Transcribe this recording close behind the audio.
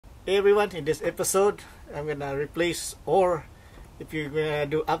Hey everyone, in this episode I'm gonna replace, or if you're gonna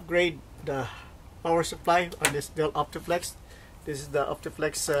do upgrade, the power supply on this Dell Optiplex. This is the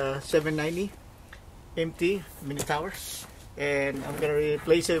Optiplex 790 MT mini tower, and I'm gonna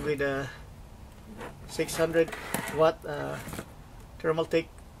replace it with a 600 watt thermal take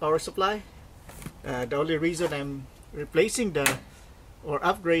power supply. The only reason I'm replacing or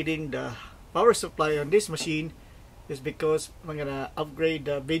upgrading the power supply on this machine is because I'm gonna upgrade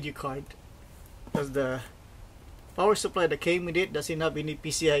the video card, because the power supply that came with it doesn't have any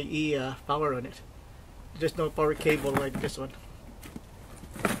PCIe power on it. There's no power cable like this one.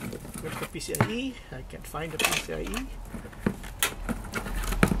 Where's the PCIe? I can't find the PCIe.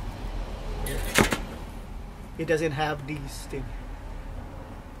 It doesn't have these things.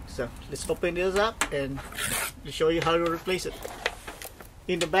 So let's open this up and show you how to replace it.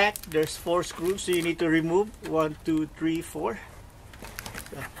 In the back there's 4 screws, so you need to remove 1, 2, 3, 4.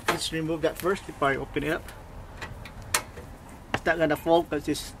 So let's remove that first before I open it up. It's not gonna fall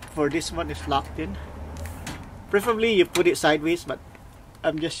because for this one it's locked in. Preferably you put it sideways, but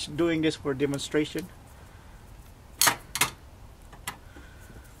I'm just doing this for demonstration.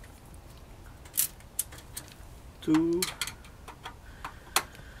 Two.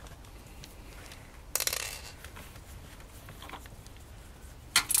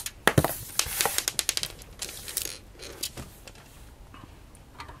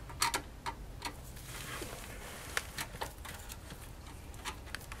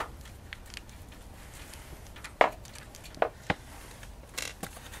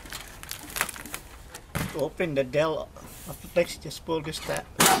 To open the Dell Optiplex, just pull this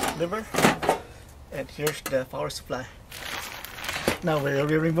lever, and here's the power supply. Now we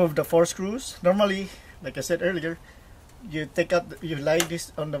remove the 4 screws. Normally, like I said earlier, you you lie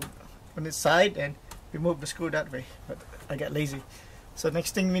this on the side and remove the screw that way, but I got lazy. So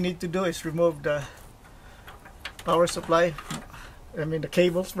next thing we need to do is remove the power supply. I mean the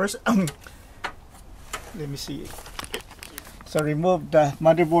cables first. Let me see. So remove the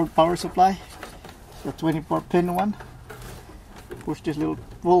motherboard power supply, the 24 pin one. Push this little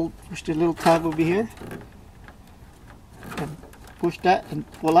tab over here, and push that and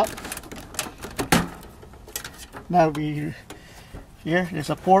pull up. Now there's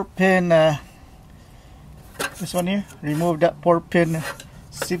a 4 pin, this one here. Remove that 4 pin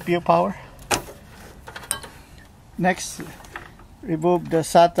CPU power. Next, remove the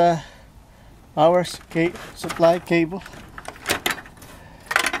SATA power supply cable,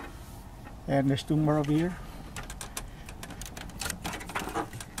 and there's 2 more over here.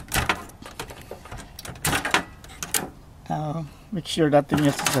 Make sure that thing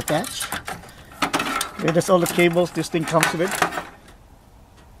is attached. Okay, that's all the cables this thing comes with.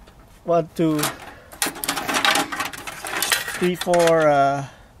 1, 2, 3, 4.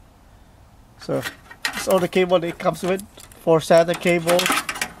 So that's all the cable that it comes with. 4 SATA cables,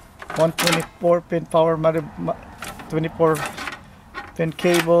 1 24 pin power 24 pin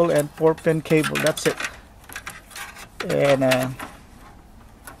cable, and 4 pin cable. That's it. And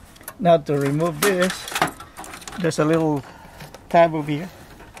now to remove this, there's a little tab over here.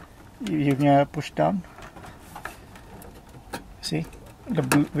 You can push down. See the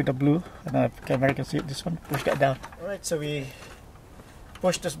blue with the blue. I don't know if the camera can see it. This one, push that down. All right, so we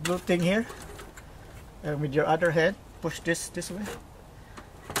push this blue thing here, and with your other hand, push this way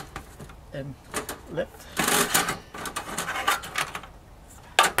and left.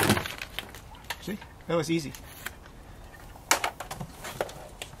 See, that was easy.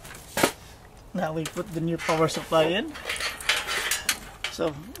 Now we put the new power supply in. So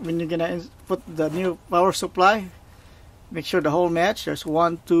when you're gonna put the new power supply, make sure the hole match. There's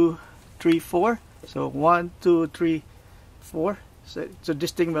 1, 2, 3, 4. So 1, 2, 3, 4. So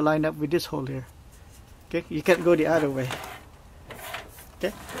this thing will line up with this hole here. Okay, you can't go the other way.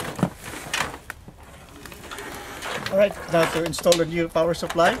 Okay. All right, now to install the new power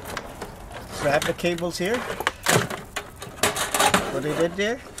supply, grab the cables here. Put it in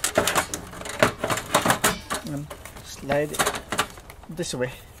there. And slide it this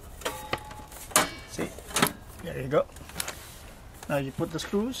way. See, there you go. Now you put the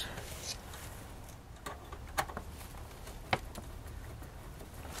screws.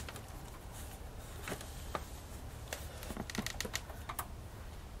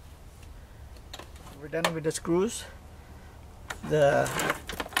 We're done with the screws. The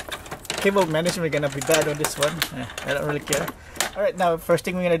cable management is gonna be bad on this one. I don't really care. All right, now first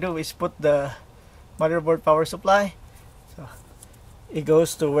thing we're gonna do is put the motherboard power supply. So it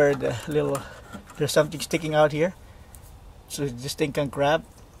goes to where there's something sticking out here, so this thing can grab.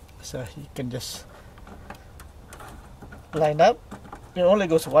 So you can just line up it only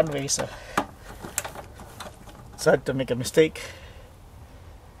goes one way, so it's hard to make a mistake.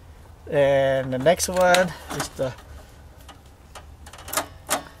 And the next one is the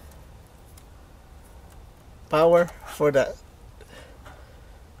power for the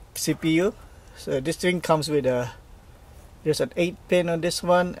CPU. So this thing comes with there's an 8-pin on this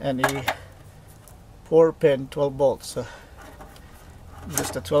one and a 4-pin 12 volts. So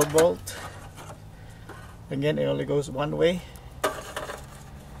just a 12 volt. Again, it only goes one way.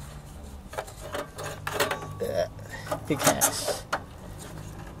 Big hands.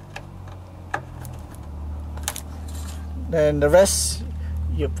 Then the rest,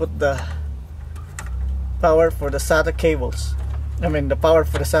 you put the power for the SATA cables. I mean the power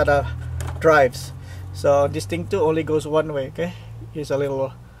for the SATA drives. So this thing too only goes one way. Okay, here's a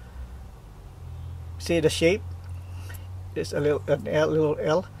little, see the shape, there's a little little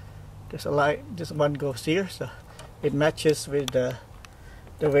L, there's a light, this one goes here, so it matches with the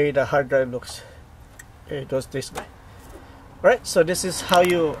way the hard drive looks. It goes this way. Right, so this is how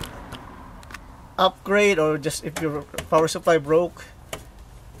you upgrade, or just if your power supply broke,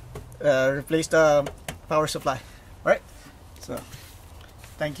 replace the power supply. Right, so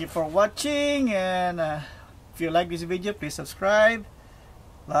thank you for watching, and if you like this video, please subscribe,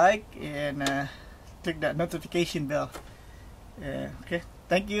 like, and click that notification bell. Okay,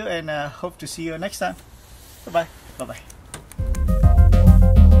 thank you, and hope to see you next time. Bye bye.